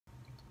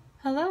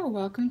Hello,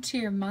 welcome to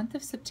your month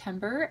of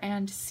September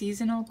and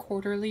seasonal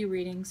quarterly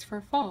readings for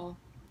fall.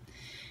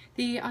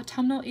 The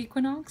autumnal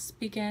equinox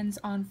begins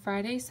on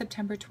Friday,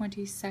 September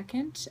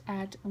 22nd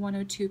at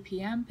 1:02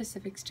 p.m.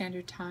 Pacific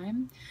Standard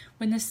Time,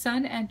 when the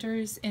sun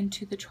enters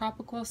into the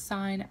tropical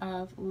sign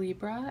of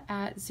Libra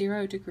at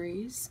 0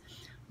 degrees,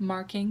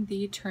 marking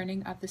the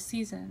turning of the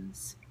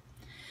seasons.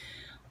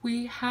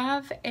 We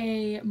have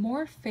a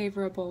more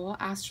favorable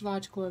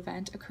astrological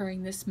event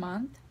occurring this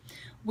month,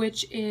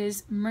 which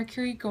is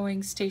Mercury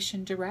going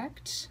station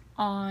direct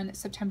on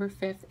September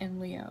 5th in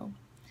Leo.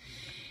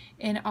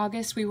 In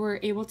August, we were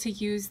able to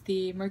use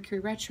the Mercury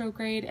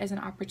retrograde as an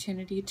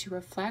opportunity to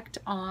reflect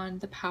on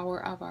the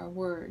power of our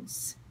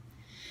words.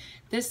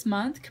 This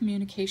month,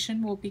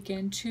 communication will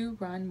begin to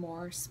run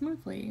more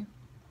smoothly.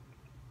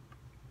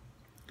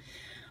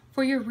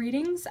 For your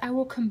readings, I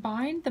will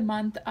combine the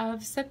month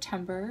of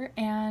September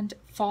and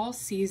fall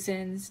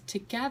seasons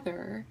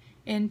together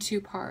in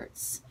two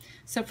parts.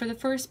 So for the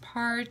first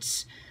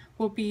part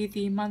will be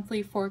the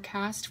monthly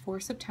forecast for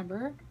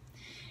September,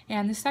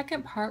 and the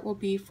second part will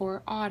be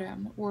for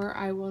autumn, where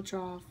I will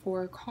draw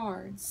 4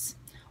 cards.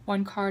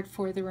 1 card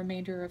for the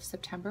remainder of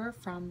September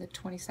from the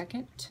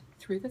 22nd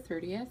through the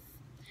 30th,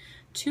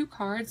 2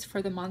 cards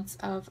for the months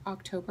of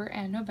October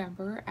and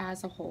November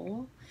as a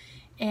whole,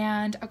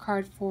 and a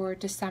card for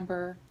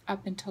December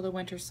up until the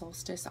winter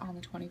solstice on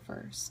the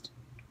 21st.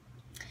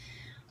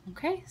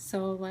 Okay,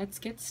 so let's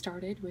get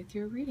started with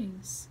your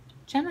readings.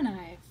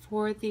 Gemini,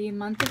 for the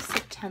month of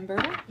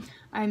September,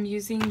 I'm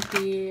using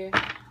the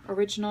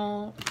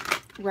original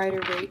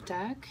Rider-Waite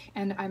deck,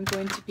 and I'm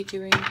going to be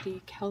doing the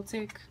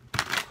Celtic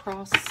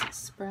cross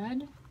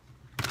spread.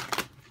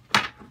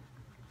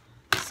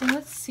 So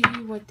let's see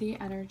what the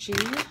energy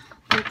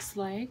looks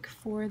like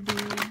for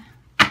the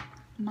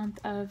month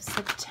of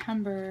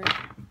September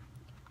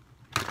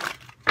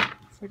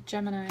for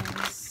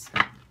Geminis.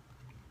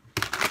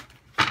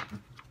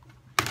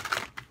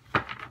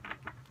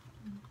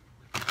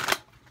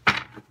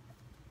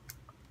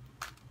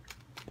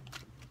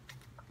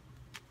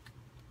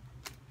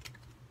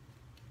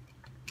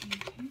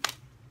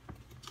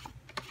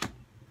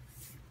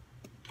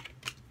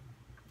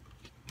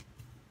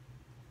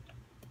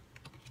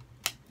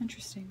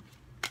 Interesting.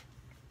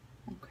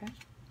 Okay.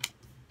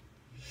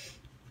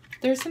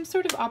 There's some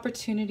sort of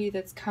opportunity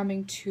that's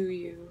coming to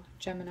you,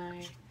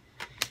 Gemini,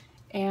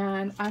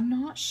 and I'm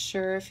not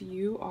sure if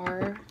you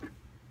are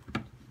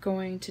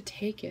going to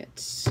take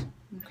it.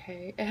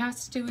 Okay. It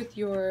has to do with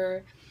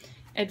your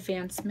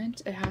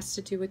advancement. It has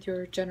to do with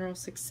your general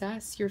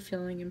success. You're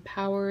feeling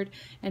empowered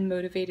and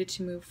motivated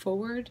to move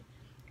forward.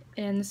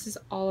 And this is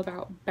all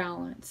about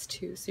balance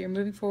too. So you're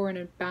moving forward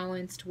in a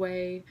balanced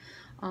way.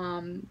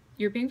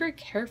 You're being very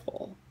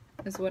careful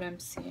is what I'm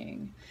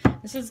seeing.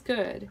 This is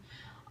good.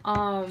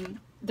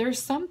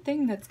 There's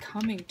something that's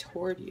coming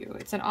toward you.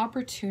 It's an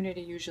opportunity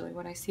usually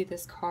when I see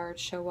this card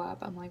show up.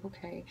 I'm like,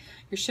 okay,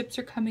 your ships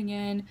are coming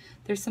in.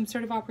 There's some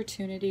sort of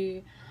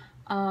opportunity.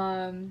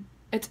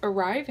 It's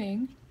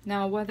arriving.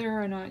 Now, whether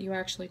or not you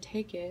actually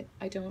take it,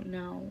 I don't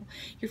know.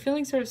 You're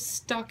feeling sort of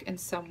stuck in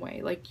some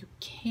way, like you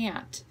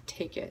can't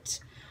take it.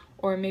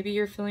 Or maybe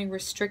you're feeling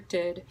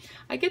restricted.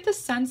 I get the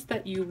sense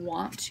that you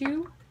want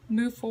to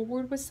move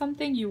forward with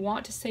something. You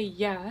want to say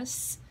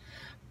yes,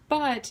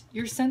 but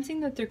you're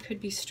sensing that there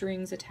could be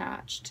strings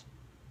attached.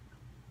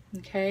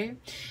 Okay?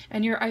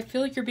 And I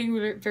feel like you're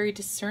being very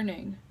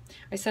discerning.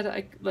 I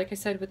said, like I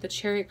said with the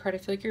Chariot card, I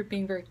feel like you're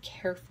being very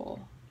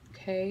careful.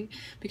 Okay?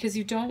 Because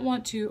you don't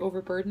want to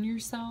overburden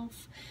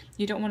yourself.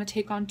 You don't want to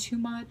take on too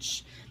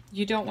much.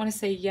 You don't want to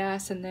say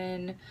yes and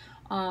then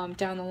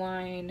down the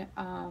line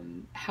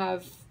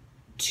have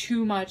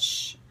too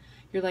much.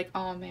 You're like,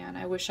 oh man,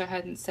 I wish I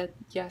hadn't said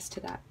yes to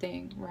that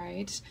thing,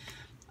 right?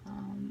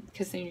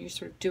 Because then you're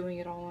sort of doing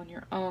it all on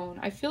your own.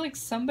 I feel like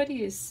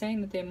somebody is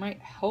saying that they might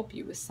help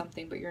you with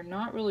something, but you're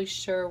not really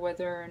sure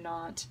whether or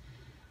not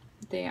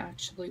they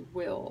actually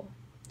will.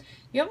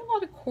 You have a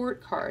lot of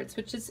court cards,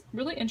 which is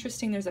really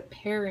interesting. There's a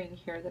pairing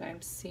here that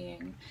I'm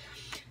seeing.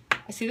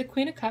 I see the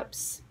Queen of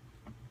Cups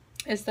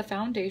is the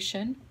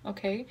foundation,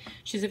 okay?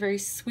 She's a very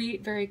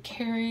sweet, very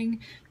caring,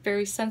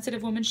 very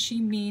sensitive woman.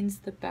 She means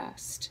the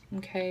best,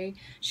 okay?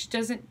 She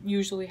doesn't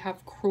usually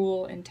have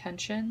cruel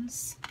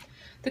intentions.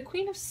 The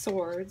Queen of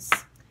Swords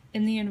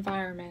in the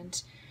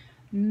environment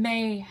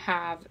may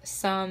have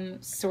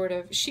some sort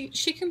of, she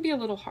can be a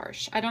little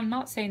harsh. I'm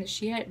not saying that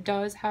she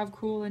does have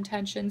cruel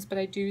intentions, but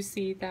I do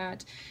see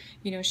that,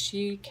 you know,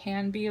 she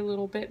can be a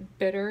little bit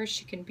bitter.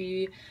 She can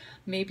be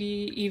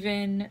maybe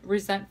even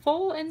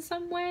resentful in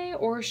some way,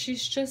 or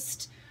she's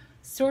just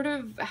sort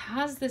of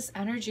has this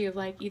energy of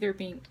like either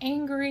being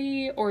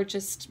angry or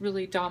just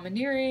really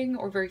domineering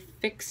or very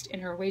fixed in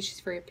her way.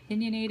 She's very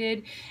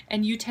opinionated,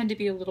 and you tend to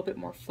be a little bit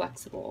more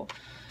flexible.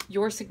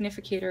 Your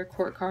significator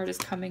court card is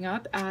coming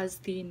up as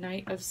the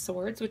Knight of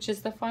Swords, which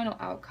is the final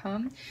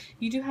outcome.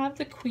 You do have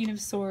the Queen of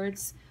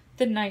Swords,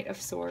 the Knight of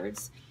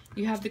Swords.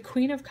 You have the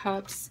Queen of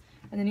Cups,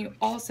 and then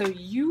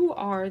you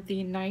are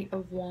the Knight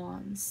of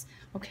Wands.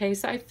 Okay,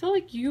 so I feel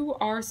like you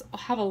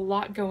have a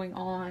lot going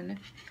on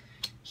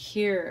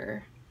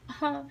here,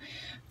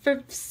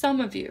 for some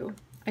of you,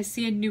 I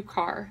see a new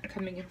car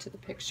coming into the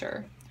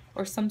picture,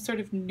 or some sort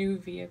of new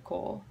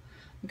vehicle.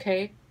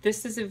 Okay,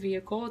 this is a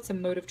vehicle, it's a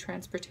mode of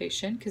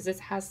transportation, because this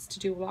has to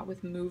do a lot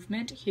with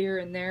movement here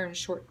and there and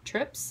short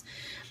trips.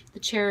 The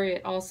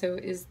Chariot also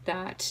is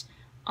that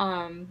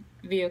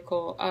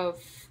vehicle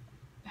of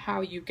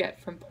how you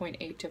get from point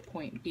A to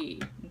point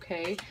B,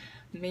 okay?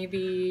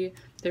 Maybe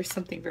there's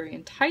something very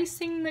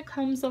enticing that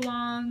comes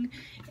along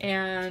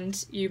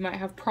and you might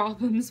have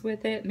problems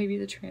with it, maybe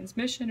the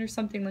transmission or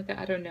something like that,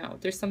 I don't know.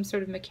 There's some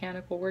sort of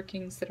mechanical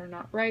workings that are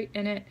not right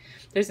in it.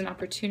 There's an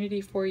opportunity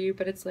for you,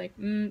 but it's like,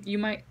 you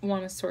might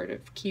want to sort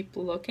of keep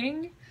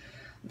looking.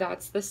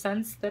 That's the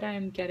sense that I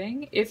am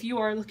getting. If you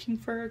are looking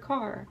for a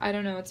car, I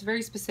don't know, it's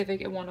very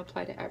specific. It won't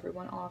apply to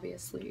everyone,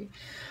 obviously.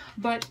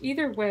 But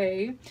either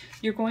way,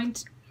 you're going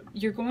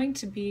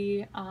to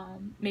be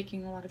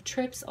making a lot of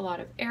trips, a lot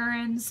of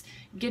errands,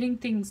 getting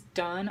things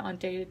done on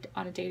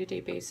a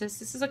day-to-day basis.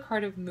 This is a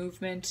card of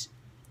movement,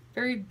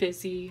 very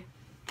busy.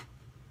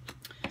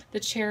 The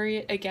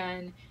Chariot,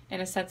 again, in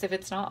a sense, if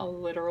it's not a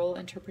literal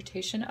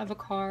interpretation of a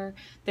car,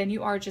 then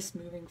you are just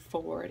moving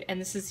forward.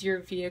 And this is your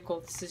vehicle,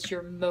 this is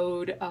your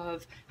mode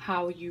of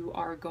how you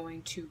are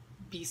going to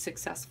be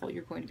successful.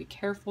 You're going to be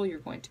careful, you're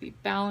going to be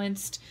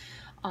balanced,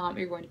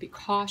 you're going to be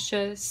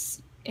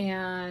cautious,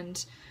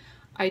 and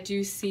I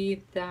do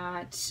see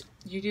that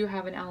you do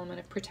have an element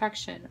of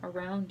protection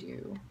around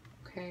you,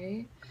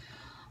 okay?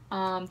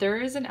 There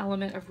is an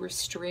element of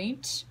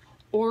restraint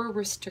or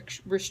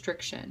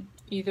restriction,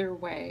 either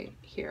way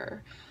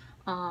here.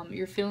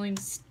 You're feeling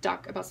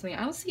stuck about something.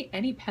 I don't see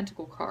any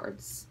Pentacle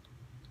cards.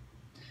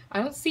 I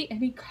don't see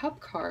any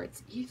Cup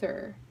cards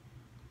either.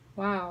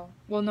 Wow.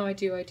 Well, no, I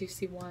do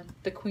see one.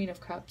 The Queen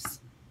of Cups.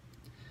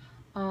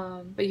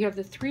 But you have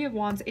the Three of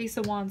Wands, Ace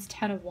of Wands,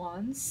 Ten of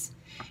Wands.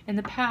 In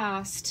the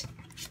past,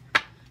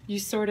 you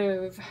sort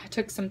of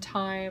took some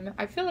time.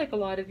 I feel like a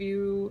lot of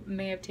you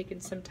may have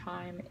taken some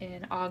time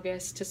in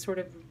August to sort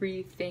of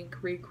rethink,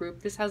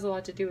 regroup. This has a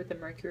lot to do with the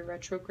Mercury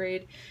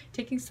retrograde.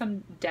 Taking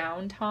some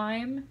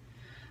downtime.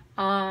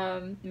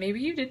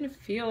 Maybe you didn't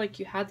feel like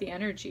you had the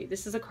energy.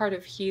 This is a card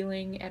of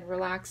healing and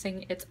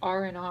relaxing. It's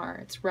R&R.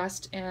 It's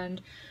rest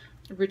and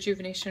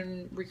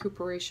rejuvenation,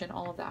 recuperation,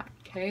 all of that,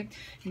 okay?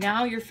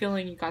 Now you're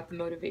feeling you got the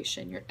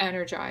motivation. You're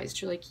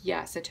energized. You're like,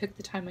 yes, I took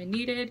the time I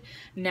needed.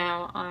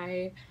 Now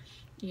I,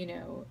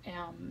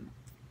 am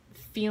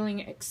feeling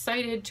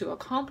excited to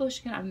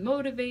accomplish it. I'm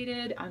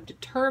motivated. I'm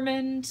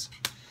determined.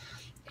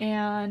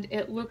 And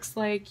it looks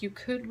like you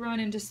could run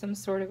into some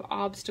sort of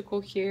obstacle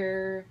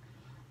here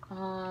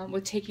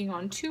with taking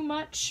on too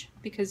much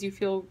because you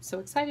feel so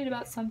excited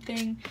about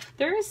something.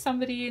 There is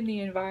somebody in the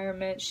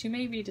environment, she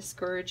may be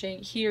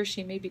discouraging, he or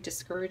she may be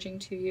discouraging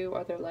to you,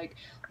 or they're like,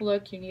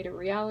 look, you need a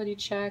reality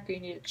check, or you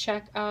need a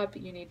check up,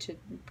 you need to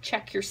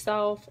check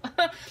yourself,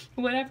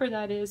 whatever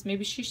that is.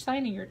 Maybe she's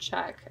signing your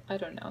check, I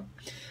don't know.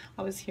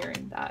 I was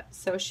hearing that.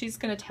 So she's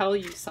going to tell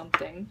you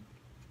something.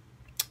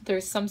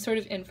 There's some sort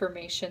of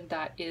information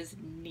that is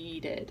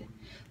needed.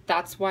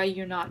 That's why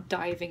you're not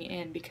diving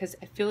in, because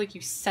I feel like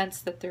you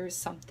sense that there is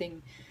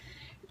something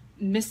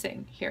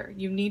missing here.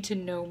 You need to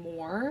know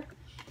more,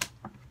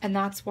 and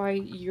that's why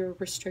you're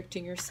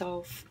restricting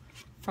yourself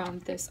from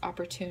this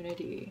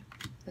opportunity.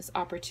 This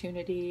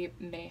opportunity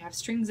may have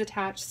strings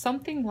attached,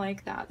 something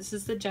like that. This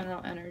is the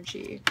general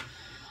energy.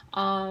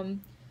 Some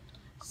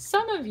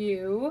of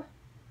you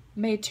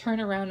may turn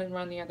around and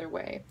run the other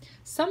way.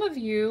 Some of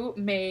you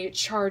may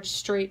charge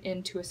straight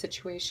into a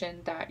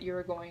situation that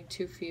you're going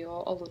to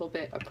feel a little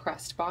bit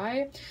oppressed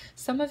by.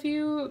 Some of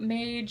you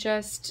may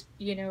just,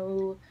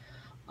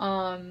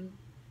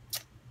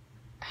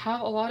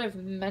 have a lot of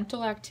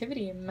mental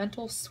activity and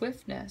mental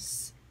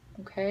swiftness.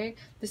 Okay,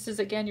 this is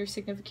again your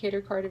significator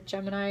card of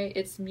Gemini.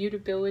 It's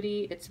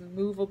mutability, it's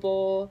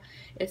movable,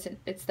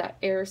 it's that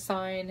air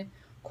sign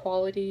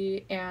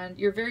quality, and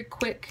you're very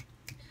quick.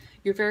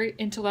 You're very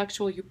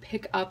intellectual. You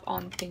pick up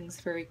on things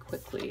very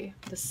quickly.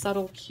 The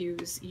subtle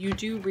cues, you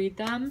do read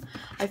them.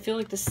 I feel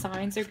like the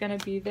signs are going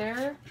to be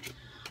there.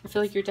 I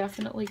feel like you're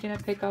definitely going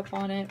to pick up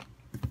on it.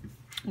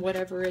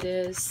 Whatever it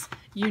is,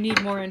 you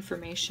need more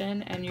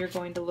information and you're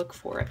going to look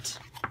for it.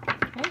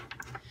 Okay?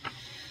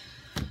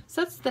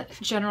 So that's the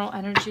general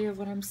energy of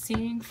what I'm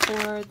seeing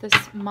for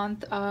this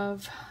month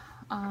of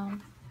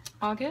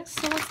August.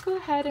 So let's go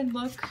ahead and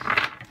look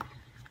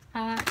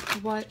at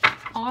what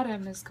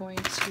autumn is going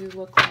to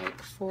look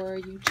like for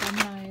you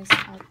Geminis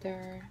out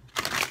there.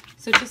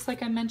 So just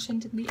like I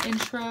mentioned in the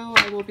intro,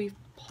 I will be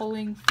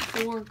pulling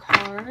 4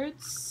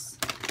 cards.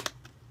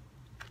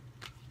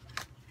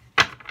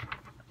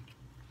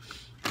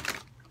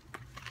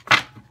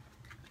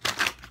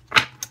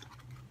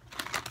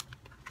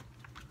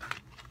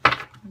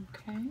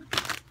 Okay.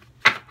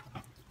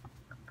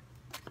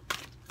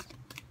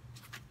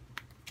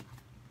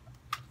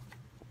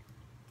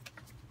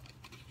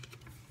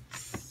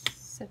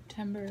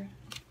 September,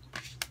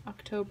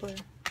 October,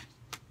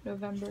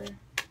 November,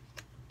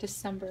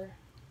 December.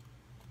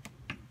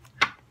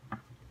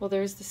 Well,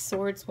 there's the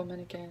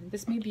Swordswoman again.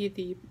 This may be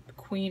the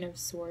Queen of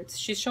Swords.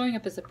 She's showing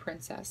up as a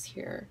princess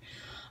here.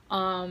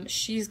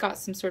 She's got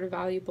some sort of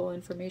valuable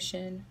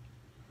information.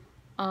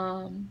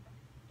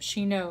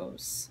 She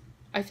knows.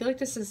 I feel like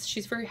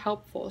she's very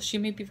helpful. She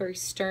may be very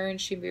stern.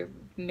 She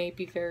may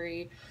be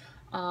very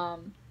cut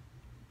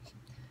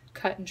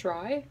and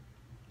dry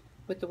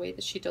with the way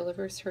that she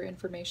delivers her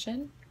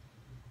information.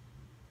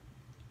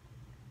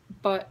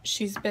 But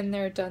she's been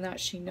there, done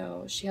that. She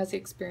knows. She has the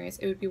experience.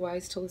 It would be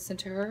wise to listen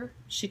to her.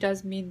 She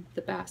does mean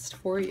the best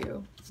for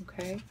you,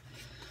 okay?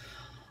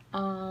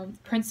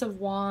 Prince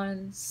of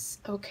Wands,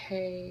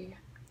 okay.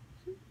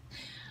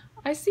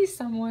 I see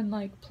someone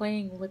like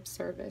playing lip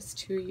service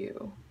to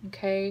you,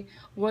 okay?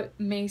 What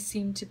may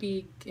seem to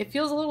be, it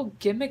feels a little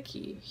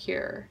gimmicky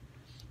here.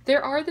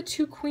 There are the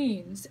two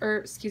queens, or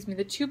excuse me,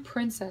 the two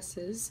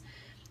princesses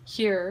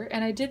here,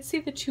 and I did see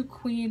the two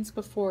queens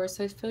before,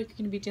 so I feel like you're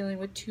going to be dealing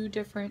with two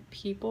different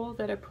people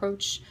that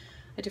approach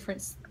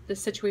the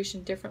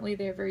situation differently.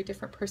 They have very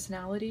different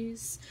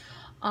personalities.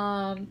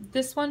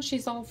 This one,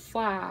 she's all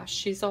flash,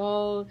 she's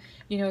all,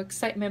 you know,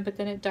 excitement, but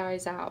then it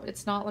dies out.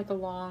 It's not like a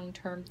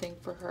long-term thing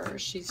for her.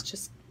 She's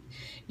just,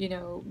 you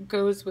know,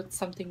 goes with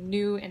something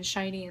new and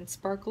shiny and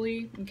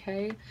sparkly,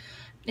 okay?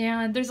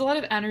 And there's a lot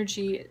of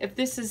energy. If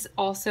this is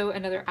also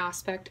another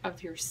aspect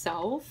of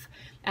yourself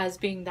as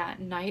being that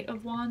Knight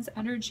of Wands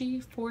energy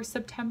for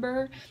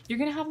September, you're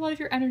going to have a lot of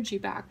your energy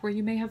back where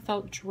you may have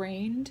felt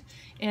drained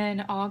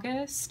in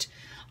August.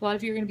 A lot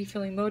of you are going to be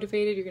feeling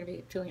motivated. You're going to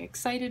be feeling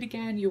excited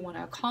again. You want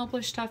to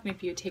accomplish stuff.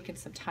 Maybe you've taken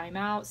some time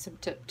out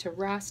to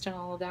rest and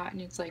all of that.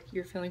 And it's like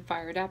you're feeling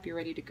fired up. You're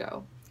ready to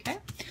go. Okay.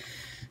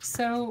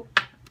 So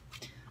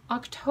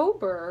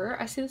October,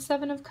 I see the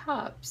Seven of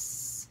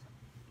Cups.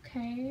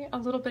 Okay, a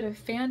little bit of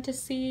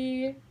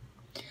fantasy.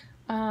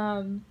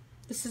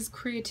 This is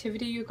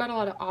creativity. You've got a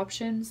lot of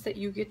options that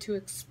you get to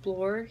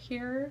explore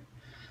here.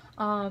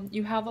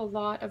 You have a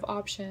lot of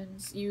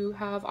options. You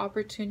have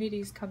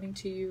opportunities coming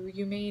to you.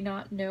 You may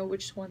not know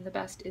which one the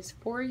best is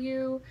for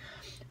you,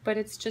 but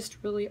it's just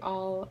really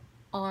all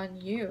on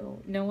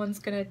you. No one's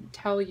going to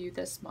tell you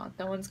this month.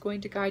 No one's going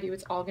to guide you.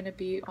 It's all going to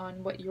be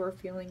on what your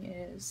feeling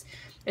is.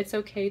 It's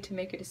okay to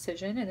make a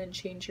decision and then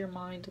change your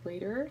mind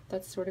later.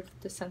 That's sort of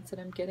the sense that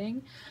I'm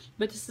getting.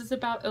 But this is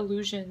about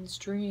illusions,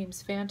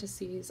 dreams,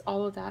 fantasies,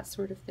 all of that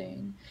sort of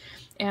thing.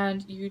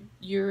 And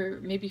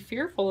you're maybe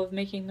fearful of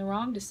making the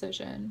wrong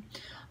decision.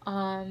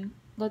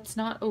 Let's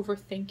not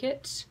overthink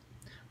it.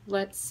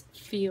 Let's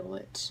feel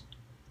it.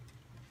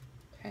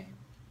 Okay.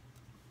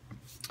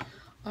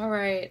 All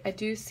right, I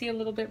do see a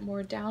little bit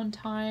more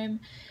downtime.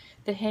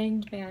 The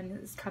Hanged Man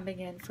is coming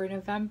in for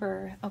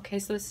November. Okay,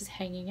 so this is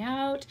hanging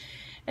out.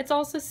 It's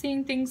also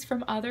seeing things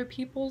from other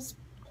people's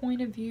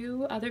point of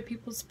view, other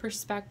people's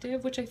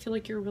perspective, which I feel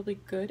like you're really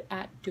good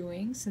at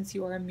doing since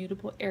you are a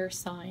mutable air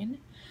sign.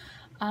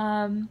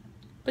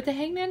 But the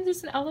Hangman,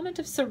 there's an element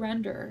of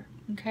surrender,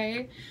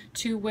 okay,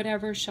 to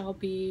whatever shall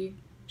be,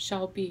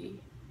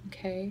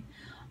 okay?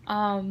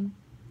 And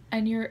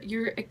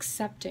you're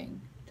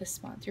accepting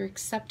this month. You're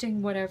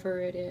accepting whatever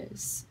it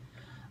is.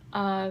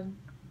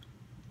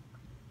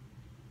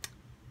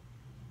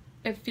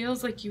 It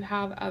feels like you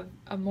have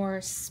a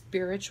more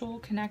spiritual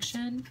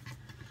connection.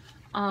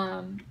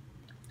 I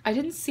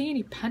didn't see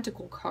any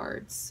pentacle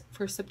cards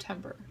for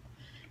September.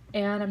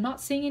 And I'm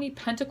not seeing any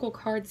pentacle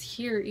cards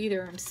here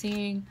either. I'm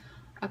seeing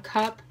a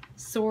cup,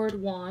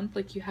 sword, wand,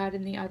 like you had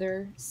in the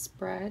other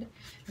spread,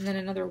 and then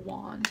another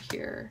wand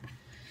here.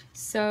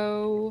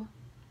 So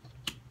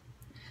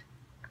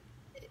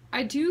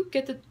I do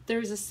get that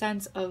there's a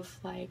sense of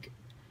like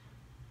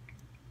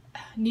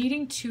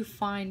needing to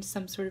find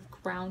some sort of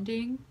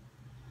grounding.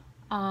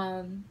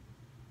 The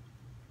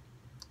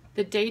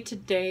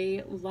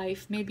day-to-day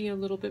life may be a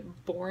little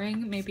bit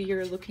boring. Maybe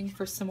you're looking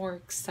for some more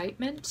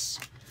excitement.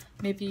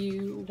 Maybe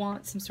you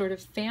want some sort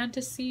of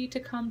fantasy to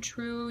come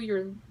true.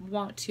 You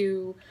want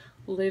to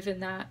live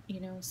in that, you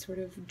know, sort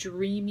of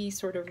dreamy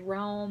sort of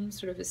realm,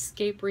 sort of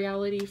escape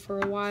reality for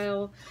a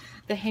while.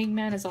 The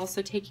Hangman is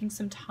also taking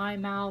some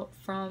time out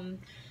from,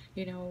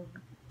 you know,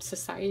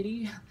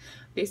 society,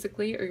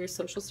 basically, or your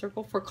social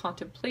circle for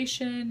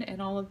contemplation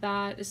and all of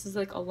that. This is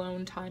like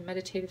alone time,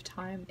 meditative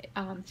time,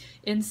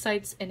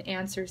 insights and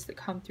answers that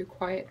come through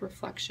quiet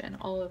reflection,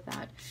 all of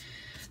that.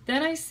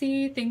 Then I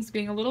see things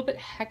being a little bit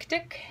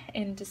hectic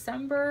in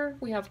December.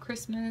 We have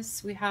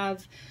Christmas, we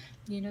have,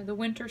 you know, the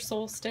winter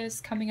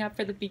solstice coming up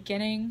for the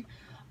beginning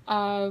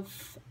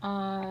of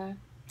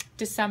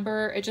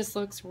December. It just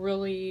looks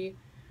really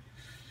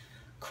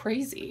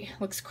crazy.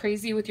 Looks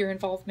crazy with your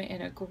involvement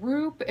in a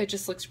group. It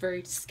just looks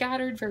very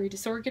scattered, very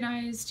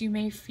disorganized. You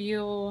may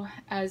feel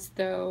as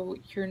though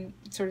you're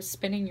sort of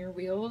spinning your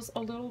wheels a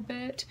little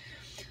bit.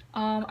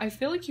 I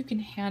feel like you can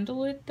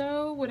handle it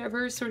though,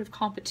 whatever sort of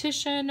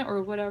competition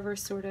or whatever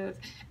sort of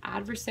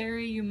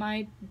adversary you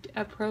might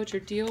approach or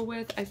deal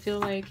with. I feel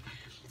like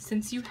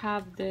since you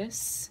have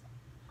this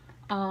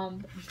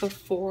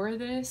before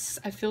this,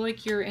 I feel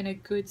like you're in a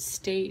good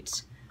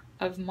state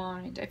of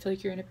mind. I feel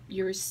like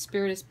your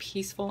spirit is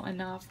peaceful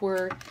enough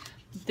where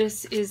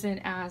this isn't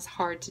as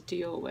hard to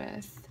deal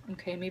with.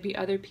 Okay, maybe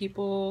other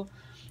people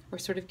or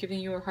sort of giving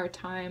you a hard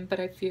time, but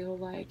I feel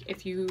like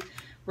if you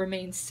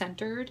remain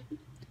centered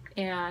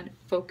and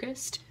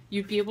focused,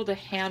 you'd be able to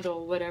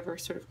handle whatever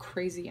sort of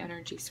crazy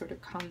energy sort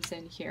of comes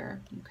in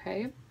here,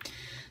 okay?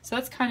 So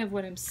that's kind of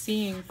what I'm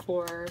seeing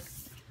for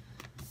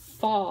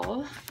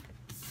fall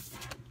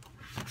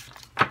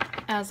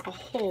as a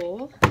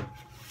whole,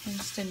 and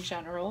just in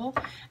general.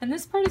 And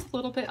this part is a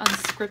little bit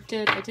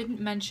unscripted. I didn't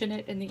mention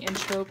it in the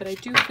intro, but I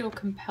do feel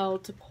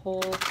compelled to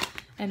pull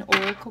an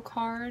oracle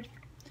card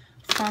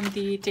from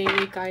the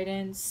daily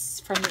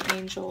guidance from the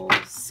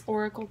angels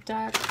oracle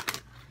deck.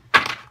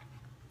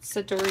 It's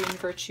a Dorian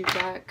Virtue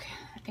deck,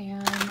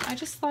 and I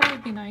just thought it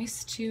would be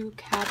nice to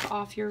cap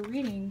off your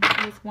reading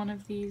with one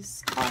of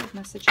these card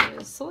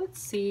messages. So let's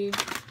see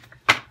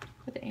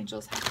what the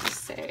angels have to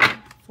say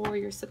for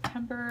your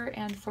September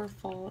and for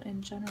fall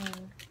in general.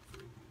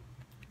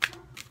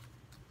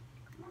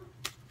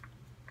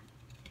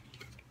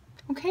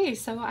 Okay,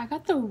 so I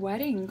got the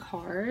wedding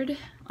card.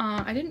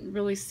 I didn't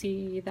really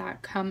see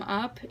that come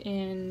up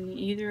in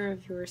either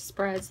of your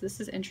spreads. This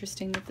is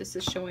interesting that this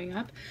is showing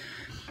up.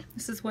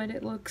 This is what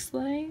it looks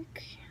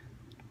like.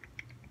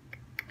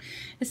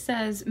 It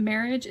says,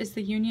 marriage is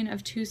the union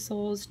of two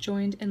souls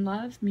joined in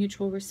love,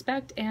 mutual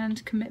respect,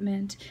 and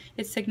commitment.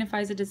 It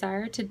signifies a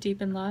desire to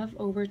deepen love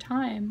over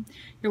time.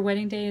 Your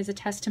wedding day is a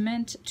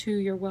testament to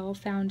your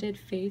well-founded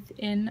faith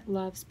in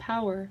love's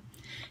power.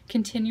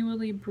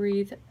 Continually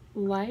breathe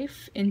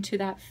life into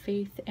that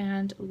faith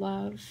and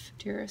love,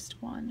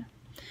 dearest one.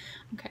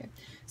 Okay,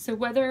 so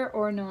whether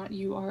or not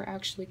you are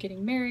actually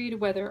getting married,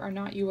 whether or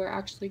not you are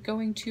actually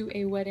going to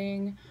a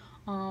wedding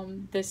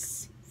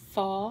this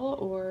fall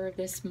or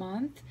this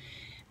month,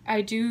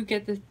 I do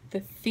get the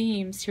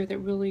themes here that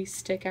really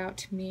stick out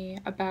to me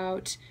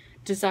about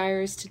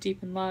desires to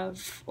deepen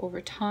love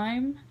over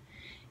time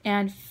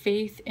and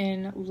faith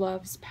in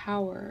love's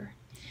power.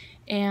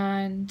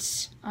 And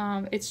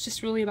it's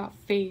just really about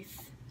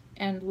faith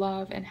and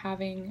love and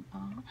having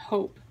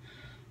hope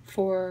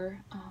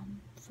for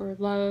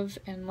love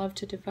and love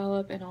to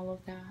develop and all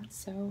of that.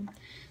 So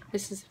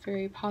this is a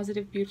very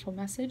positive, beautiful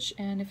message,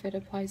 and if it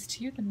applies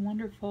to you, then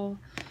wonderful.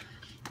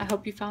 I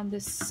hope you found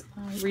this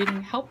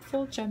reading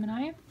helpful,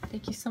 Gemini.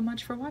 Thank you so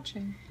much for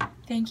watching.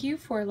 Thank you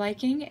for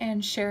liking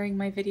and sharing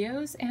my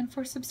videos and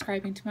for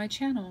subscribing to my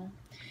channel.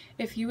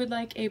 If you would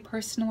like a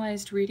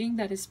personalized reading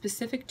that is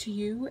specific to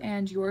you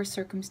and your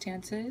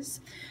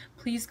circumstances,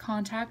 please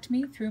contact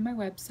me through my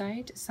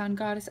website,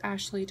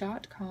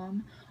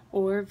 sungoddessashley.com,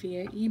 or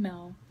via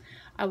email.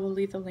 I will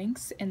leave the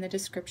links in the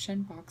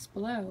description box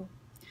below.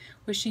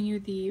 Wishing you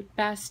the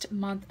best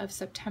month of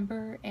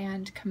September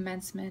and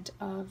commencement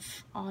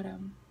of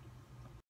autumn.